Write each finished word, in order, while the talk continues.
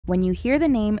When you hear the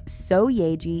name Seo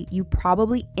Ye Ji, you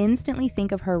probably instantly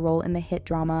think of her role in the hit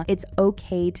drama It's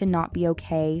Okay to Not Be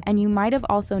Okay, and you might have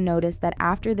also noticed that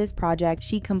after this project,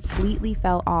 she completely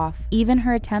fell off. Even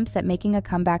her attempts at making a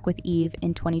comeback with Eve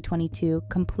in 2022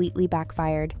 completely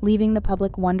backfired, leaving the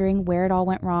public wondering where it all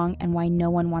went wrong and why no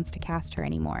one wants to cast her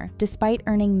anymore. Despite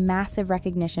earning massive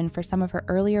recognition for some of her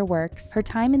earlier works, her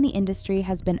time in the industry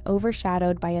has been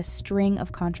overshadowed by a string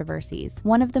of controversies.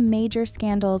 One of the major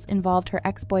scandals involved her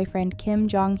ex-boyfriend Kim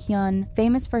Jong-hyun,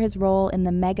 famous for his role in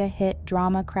the mega hit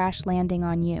drama Crash Landing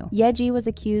on You. Ye Ji was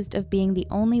accused of being the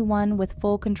only one with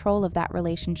full control of that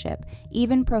relationship,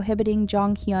 even prohibiting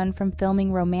Jong-hyun from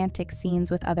filming romantic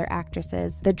scenes with other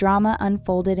actresses. The drama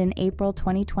unfolded in April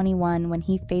 2021 when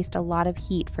he faced a lot of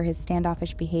heat for his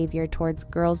standoffish behavior towards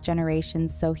Girls'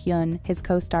 Generation's So-hyun, his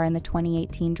co-star in the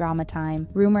 2018 drama Time.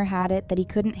 Rumor had it that he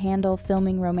couldn't handle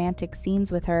filming romantic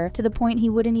scenes with her, to the point he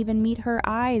wouldn't even meet her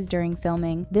eyes during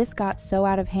filming. This got so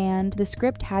out of hand, the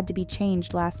script had to be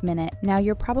changed last minute. Now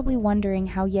you're probably wondering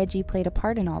how Ye Ji played a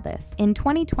part in all this. In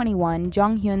 2021,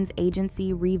 Jong-hyun's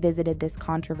agency revisited this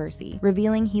controversy,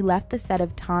 revealing he left the set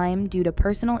of Time due to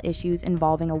personal issues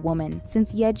involving a woman.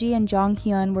 Since Ye Ji and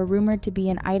Jong-hyun were rumored to be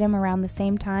an item around the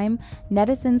same time,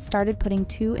 netizens started putting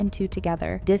two and two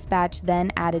together. Dispatch then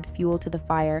added fuel to the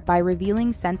fire by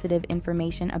revealing sensitive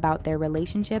information about their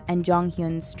relationship and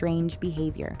Jong-hyun's strange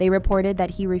behavior. They reported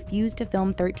that he refused to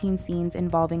film 13 scenes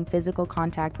involving physical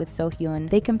contact with So-hyun.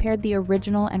 They compared the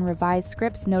original and revised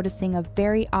scripts, noticing a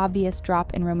very obvious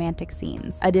drop in romantic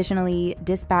scenes. Additionally,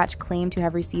 Dispatch claimed to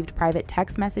have received private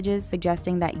text messages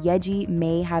suggesting that Ye Ji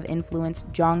may have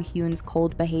influenced Jong-hyun's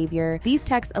cold behavior. These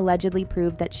texts allegedly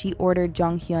proved that she ordered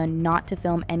Jong-hyun not to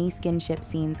film any skinship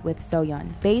scenes with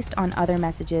So-hyun. Based on other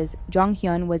messages,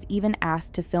 Jong-hyun was even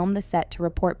asked to film the set to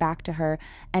report back to her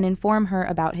and inform her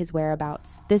about his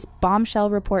whereabouts. This bombshell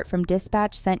report from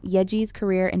Dispatch sent Ye Ji's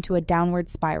career into a downward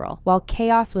spiral. While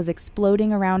chaos was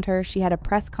exploding around her, she had a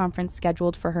press conference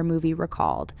scheduled for her movie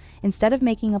Recalled. Instead of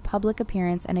making a public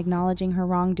appearance and acknowledging her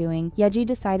wrongdoing, Ye Ji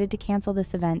decided to cancel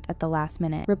this event at the last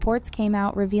minute. Reports came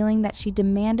out revealing that she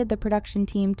demanded the production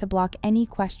team to block any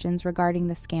questions regarding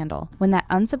the scandal. When that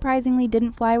unsurprisingly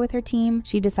didn't fly with her team,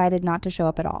 she decided not to show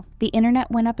up at all. The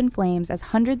internet went up in flames as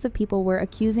hundreds of people were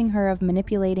accusing her of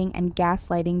manipulating and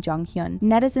gaslighting Jong-hyun.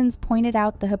 Netizens pointed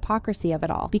out the hypocrisy of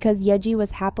it all, because Ye Ji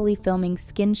was happily filming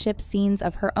skinship scenes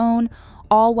of her own,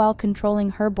 all while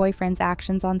controlling her boyfriend's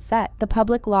actions on set. The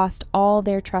public lost all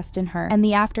their trust in her, and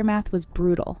the aftermath was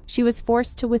brutal. She was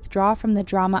forced to withdraw from the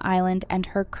drama island, and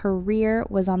her career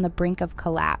was on the brink of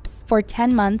collapse. For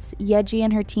 10 months, Ye Ji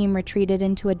and her team retreated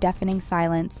into a deafening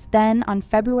silence. Then, on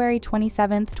February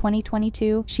 27,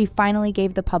 2022, she finally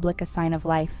gave the public a sign of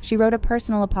life. She wrote a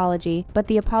personal apology, but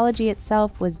the apology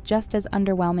itself was just as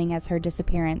underwhelming as her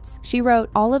disappearance. She wrote,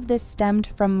 "All of this stemmed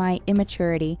from my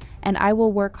immaturity, and I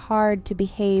will work hard to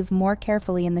behave more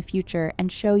carefully in the future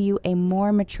and show you a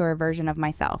more mature version of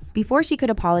myself." Before she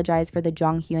could apologize for the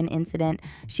Jong-hyun incident,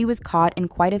 she was caught in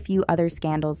quite a few other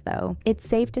scandals though. It's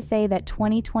safe to say that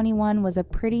 2021 was a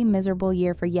pretty miserable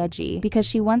year for Ye Ji, because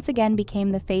she once again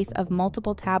became the face of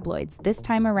multiple tabloids, this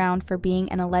time around for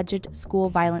being an alleged school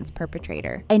violence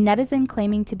perpetrator. A netizen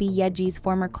claiming to be Ye Ji's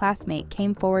former classmate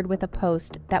came forward with a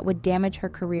post that would damage her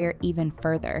career even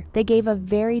further. They gave a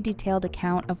very detailed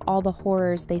account of all the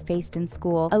horrors they faced in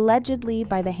school, allegedly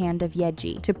by the hand of Ye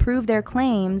Ji. To prove their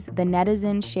claims, the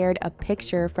netizens shared a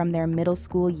picture from their middle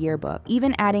school yearbook,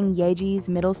 even adding Ye Ji's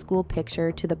middle school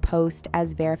picture to the post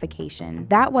as verification.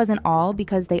 That wasn't all,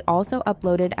 because they also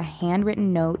uploaded a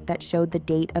handwritten note that showed the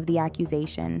date of the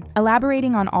accusation.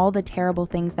 Elaborating on all the terrible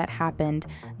things that happened,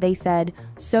 they said,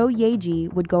 "Seo Ye Ji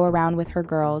would go around with her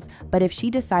girls, but if she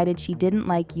decided she didn't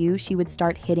like you, she would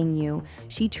start hitting you.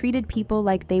 She treated people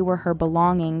like they were her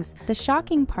belongings." The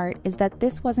shocking part is that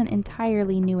this wasn't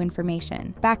entirely new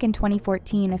information. Back in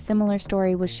 2014, a similar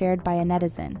story was shared by a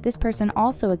netizen. This person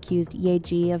also accused Ye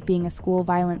Ji of being a school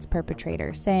violence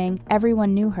perpetrator, saying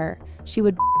everyone knew her. She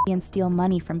would and steal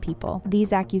money from people.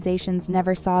 These accusations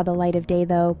never saw the light of day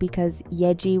though, because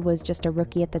Ye Ji was just a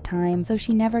rookie at the time, so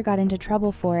she never got into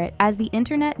trouble for it. As the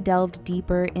internet delved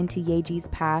deeper into Ye Ji's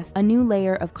past, a new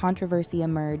layer of controversy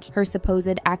emerged: her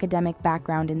supposed academic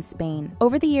background in Spain.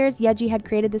 Over the years, Ye Ji had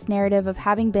created this narrative of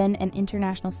having been an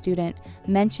international student,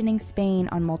 mentioning Spain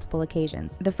on multiple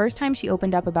occasions. The first time she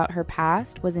opened up about her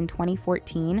past was in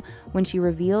 2014, when she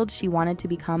revealed she wanted to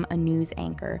become a news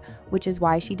anchor, which is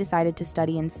why she decided to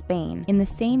study in Spain. In the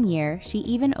same year, she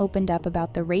even opened up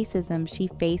about the racism she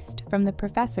faced from the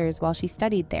professors while she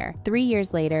studied there. 3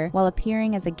 years later, while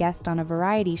appearing as a guest on a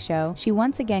variety show, she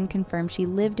once again confirmed she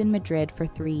lived in Madrid for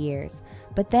 3 years.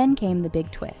 But then came the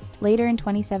big twist. Later in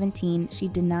 2017, she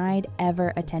denied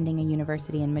ever attending a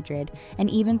university in Madrid and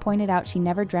even pointed out she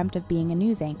never dreamt of being a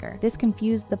news anchor. This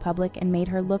confused the public and made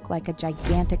her look like a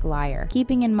gigantic liar.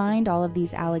 Keeping in mind all of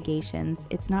these allegations,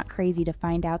 it's not crazy to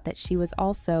find out that she was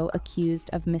also accused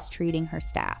of mistreating her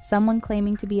staff. Someone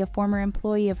claiming to be a former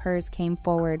employee of hers came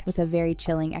forward with a very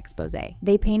chilling expose.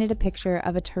 They painted a picture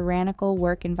of a tyrannical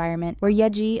work environment where Ye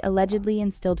Ji allegedly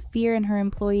instilled fear in her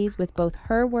employees with both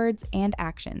her words and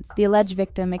actions. The alleged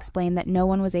victim explained that no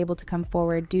one was able to come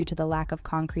forward due to the lack of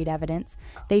concrete evidence.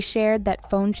 They shared that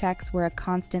phone checks were a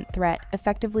constant threat,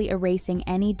 effectively erasing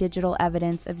any digital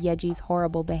evidence of Ye Ji's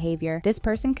horrible behavior. This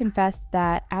person confessed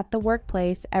that at the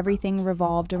workplace, everything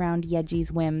revolved around Ye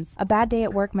Ji's whims. A bad day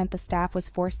at work meant the staff was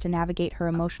forced to navigate her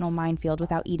emotional minefield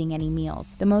without eating any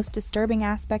meals. The most disturbing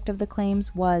aspect of the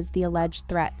claims was the alleged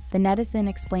threats. The netizen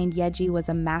explained Ye Ji was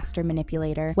a master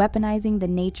manipulator, weaponizing the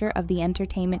nature of the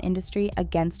entertainment industry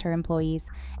against her employees.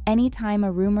 Anytime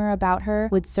a rumor about her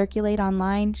would circulate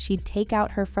online, she'd take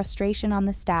out her frustration on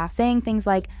the staff, saying things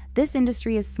like, "This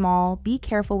industry is small, be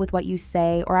careful with what you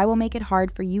say, or I will make it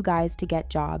hard for you guys to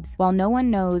get jobs." While no one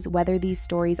knows whether these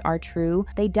stories are true,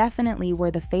 they definitely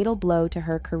were the fatal blow to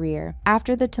her career.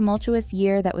 After the tumultuous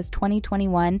year that was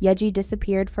 2021, Ye Ji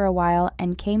disappeared for a while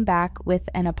and came back with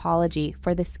an apology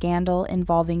for the scandal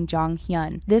involving Jong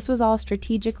Hyun. This was all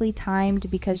strategically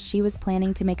timed because she was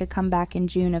planning to make a comeback in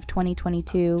June of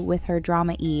 2022 with her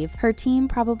drama Eve. Her team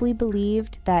probably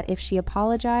believed that if she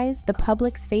apologized, the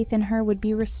public's faith in her would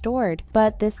be restored.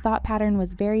 But this thought pattern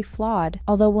was very flawed.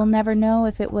 Although we'll never know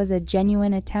if it was a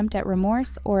genuine attempt at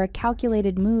remorse or a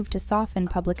calculated move to soften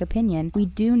public opinion, we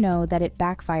do know that it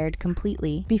backfired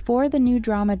completely. Before the new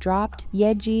drama dropped,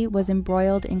 Ye Ji was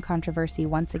embroiled in controversy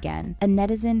once again. A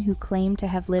netizen who claimed to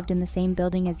have lived in the same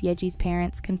building as Ye Ji's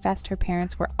parents confessed her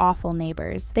parents were awful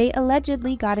neighbors. They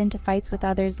allegedly got into fights with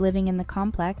others living in the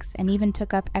complex and even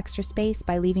took up extra space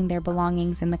by leaving their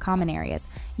belongings in the common areas.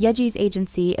 Ye Ji's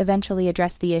agency eventually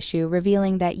addressed the issue,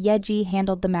 revealing that Ye Ji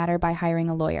handled the matter by hiring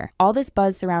a lawyer. All this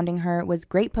buzz surrounding her was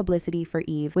great publicity for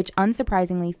Eve, which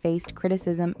unsurprisingly faced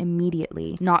criticism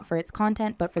immediately, not for its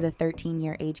content, but for the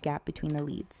 13-year age gap between the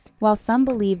leads. While some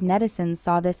believed netizens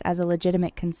saw this as a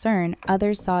legitimate concern,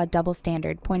 others saw a double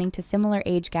standard, pointing to similar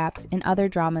age gaps in other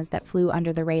dramas that flew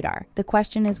under the radar. The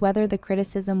question is whether the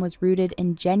criticism was rooted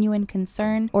in genuine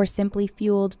concern or simply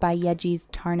fueled by Ye Ji's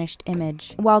tarnished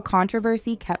image. While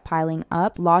controversy kept piling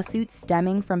up, lawsuits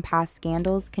stemming from past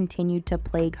scandals continued to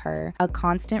plague her, a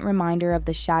constant reminder of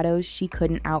the shadows she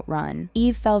couldn't outrun.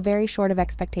 Eve fell very short of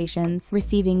expectations,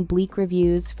 receiving bleak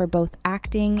reviews for both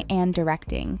acting and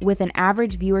directing. With an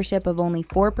average viewership of only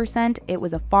 4%, it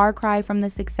was a far cry from the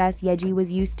success Ye Ji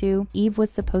was used to. Eve was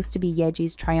supposed to be Ye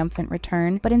Ji's triumphant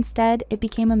return, but instead, it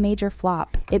became a major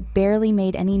flop. It barely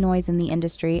made any noise in the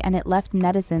industry, and it left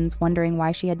netizens wondering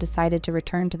why she had decided to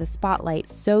return to the spotlight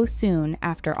so soon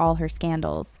after all her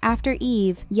scandals. After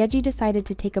Eve, Ye Ji decided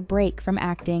to take a break from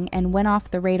acting and went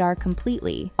off the radar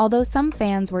completely. Although some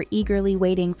fans were eagerly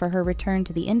waiting for her return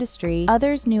to the industry,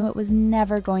 others knew it was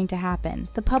never going to happen.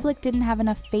 The public didn't have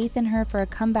enough faith in her for a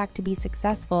comeback to be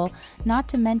successful, not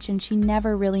to mention she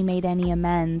never really made any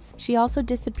amends. She also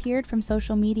disappeared from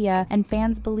social media, and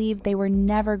fans believed they were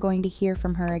never going to hear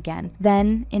from her again.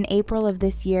 Then, in April of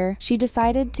this year, she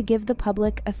decided to give the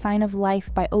public a sign of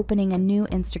life by opening a new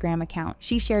Instagram account.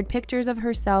 She shared pictures of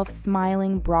herself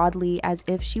smiling broadly as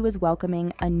if she was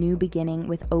welcoming a new beginning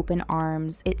with open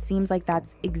arms. It seems like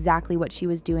that's exactly what she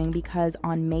was doing because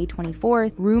on May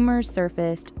 24th, rumors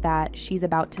surfaced that she's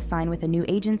about to sign with a new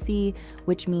agency,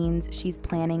 which means she's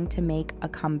planning to make a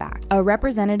comeback. A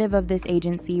representative of this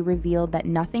agency revealed that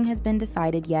nothing has been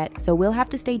decided yet, so we'll have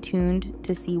to stay tuned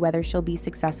to see whether she'll be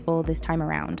successful this time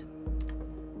around.